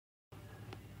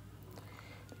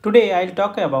Today I'll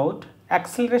talk about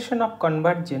acceleration of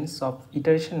convergence of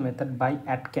iteration method by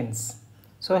Aitken.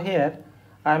 So here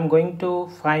I am going to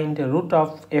find the root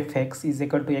of fx is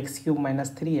equal to x cube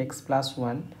minus 3x plus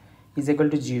 1 is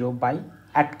equal to 0 by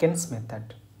Aitken's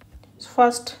method. So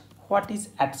first, what is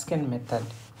Aitken method?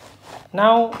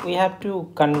 Now we have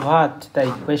to convert the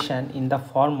equation in the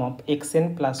form of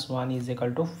xn plus 1 is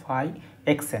equal to phi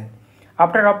xn.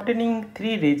 After obtaining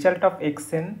three result of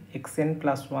xn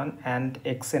plus 1 and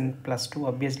xn plus 2,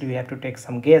 obviously we have to take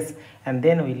some guess, and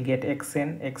then we will get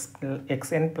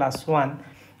xn plus 1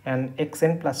 and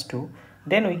xn plus 2.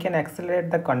 Then we can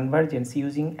accelerate the convergence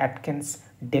using Aitken's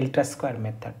delta square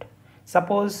method.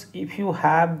 Suppose if you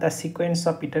have the sequence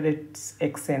of iterates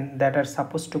xn that are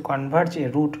supposed to converge a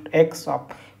root x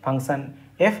of function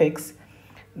fx,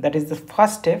 that is the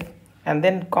first step, and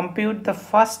then compute the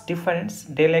first difference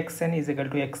del xn is equal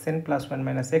to xn plus 1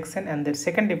 minus xn, and the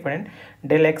second difference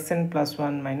del xn plus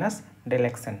 1 minus del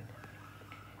xn,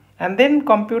 and then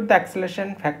compute the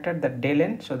acceleration factor, that del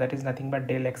n, so that is nothing but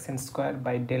del xn square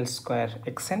by del square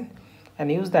xn,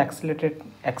 and use the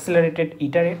accelerated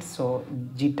iterates, so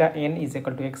zeta n is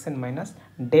equal to xn minus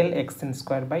del xn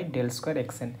square by del square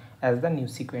xn as the new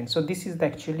sequence. So this is the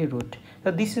actually root.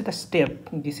 So this is the step,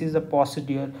 this is the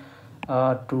procedure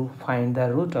to find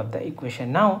the root of the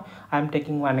equation. Now I am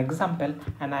taking one example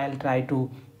and I will try to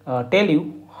tell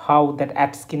you how that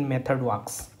Aitken method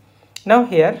works. Now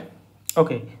here,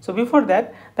 okay, so before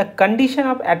that, the condition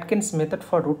of Aitken's method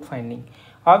for root finding.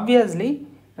 Obviously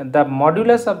the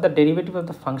modulus of the derivative of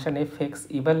the function fx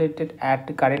evaluated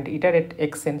at current iterate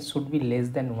xn should be less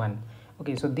than 1.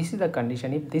 Okay, so this is the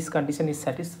condition. If this condition is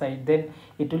satisfied, then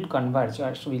it will converge,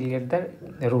 or so we will get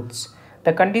the roots.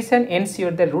 The condition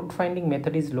ensures the root finding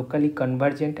method is locally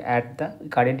convergent at the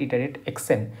current iterate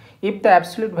xn. If the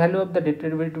absolute value of the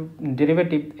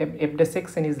derivative f dash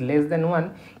xn is less than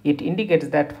 1, it indicates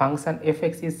that function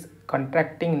fx is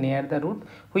contracting near the root,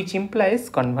 which implies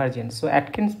convergence. So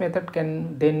Aitken's method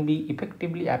can then be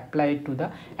effectively applied to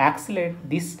the accelerate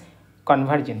this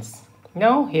convergence.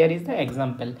 Now here is the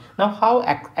example. Now how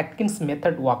Aitken's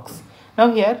method works.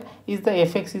 Now here is the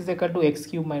fx is equal to x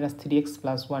cube minus 3x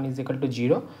plus 1 is equal to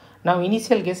 0. Now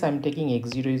initial guess I am taking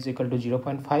x0 is equal to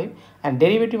 0.5, and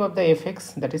derivative of the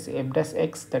fx, that is f dash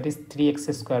x, that is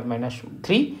 3x square minus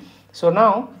 3. So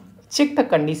now check the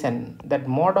condition, that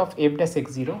mod of f dash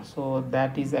x0, so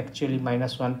that is actually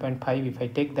minus 1.5 if I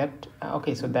take that.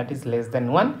 Okay, so that is less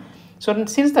than 1. So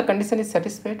since the condition is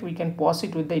satisfied, we can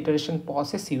proceed with the iteration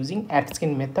process using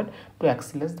Aitken method to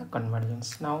accelerate the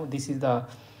convergence. Now this is the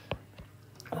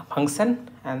function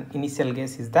and initial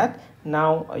guess is that.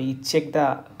 Now I check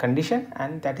the condition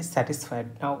and that is satisfied.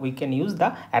 Now we can use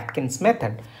the Aitken's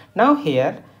method. Now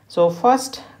here, so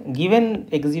first given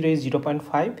x0 is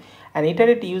 0.5 and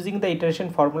iterate using the iteration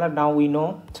formula. Now we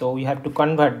know, so we have to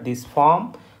convert this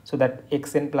form so that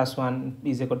xn plus 1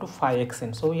 is equal to phi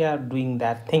xn. So we are doing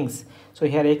that things. So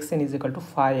here xn is equal to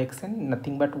phi xn,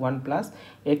 nothing but 1 plus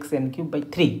xn cube by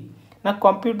 3. Now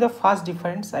compute the first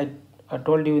difference. I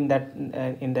told you in that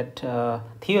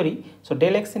theory. So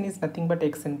del xn is nothing but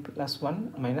xn plus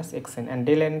 1 minus xn, and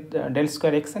del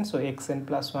square xn, so xn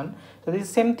plus 1. So this is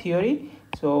same theory,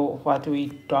 so what we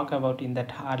talk about in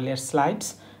that earlier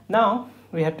slides. Now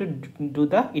we have to do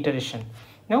the iteration.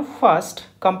 Now first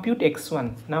compute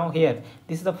x1. Now here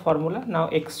this is the formula. Now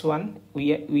x1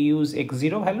 we use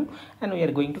x0 value and we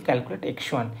are going to calculate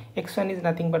x1. X1 is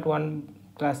nothing but 1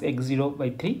 plus x0 by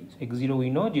 3. So x0 we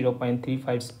know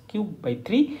 0.35 cube by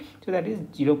 3, so that is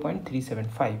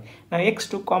 0.375. Now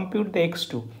x2, compute the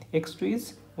x2. x2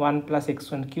 is 1 plus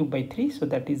x1 cube by 3, so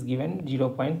that is given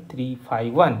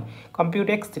 0.351. Compute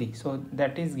x3, so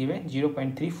that is given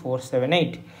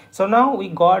 0.3478. So now we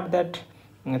got that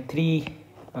three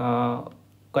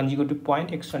consecutive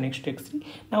point x1, x2, x3.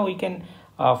 Now we can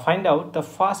find out the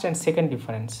first and second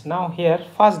difference. Now here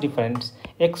first difference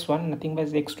x1, nothing but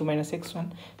x2 minus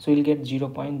x1, so we'll get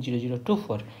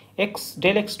 0.0024. X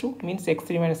del x2 means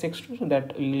x3 minus x2, so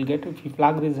that we will get, if we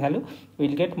plug this value, we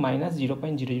will get minus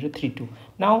 0.0032.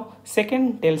 Now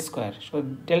second del square, so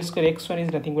del square x1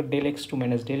 is nothing but del x2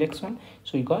 minus del x1,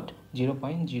 so we got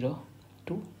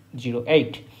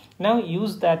 0.0208. Now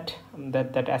use that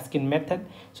Aitken method.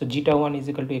 So zeta 1 is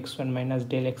equal to x1 minus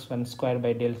del x1 square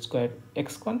by del square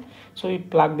x1. So we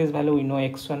plug this value, we know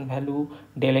x1 value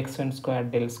del x1 square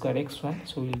del square x1,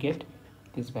 so we'll get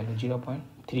this value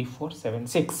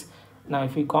 0.3476. Now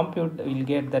if we compute, we'll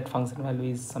get that function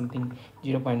value is something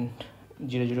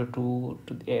 0.002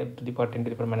 to the power 10 to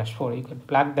the power minus 4. You can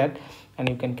plug that and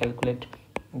you can calculate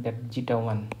that zeta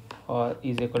 1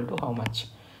 is equal to how much.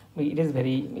 It is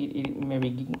very, it may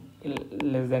be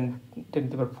less than 10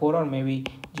 to the power 4 or maybe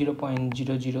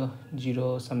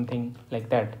 0.000 something like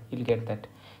that, you'll get that.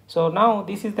 So now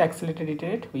this is the accelerated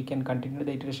iterate. We can continue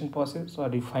the iteration process or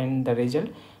refine the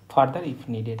result further if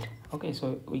needed. Okay,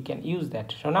 so we can use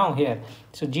that. So now here,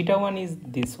 so zeta 1 is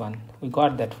this one, we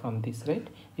got that from this, right?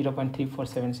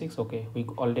 0.3476. okay, we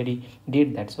already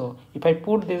did that. So if I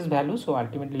put this value, so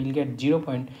ultimately we'll get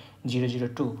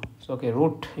 0.002. so okay,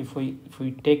 root, if we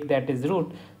take that as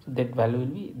root, so that value will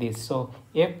be this. So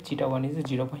f zeta 1 is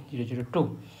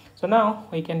 0.002. so now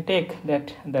we can take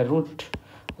that the root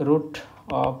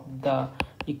of the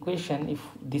equation. If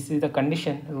this is the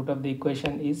condition, root of the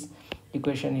equation is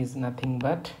nothing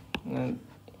but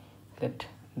that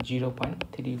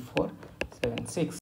 0.3476.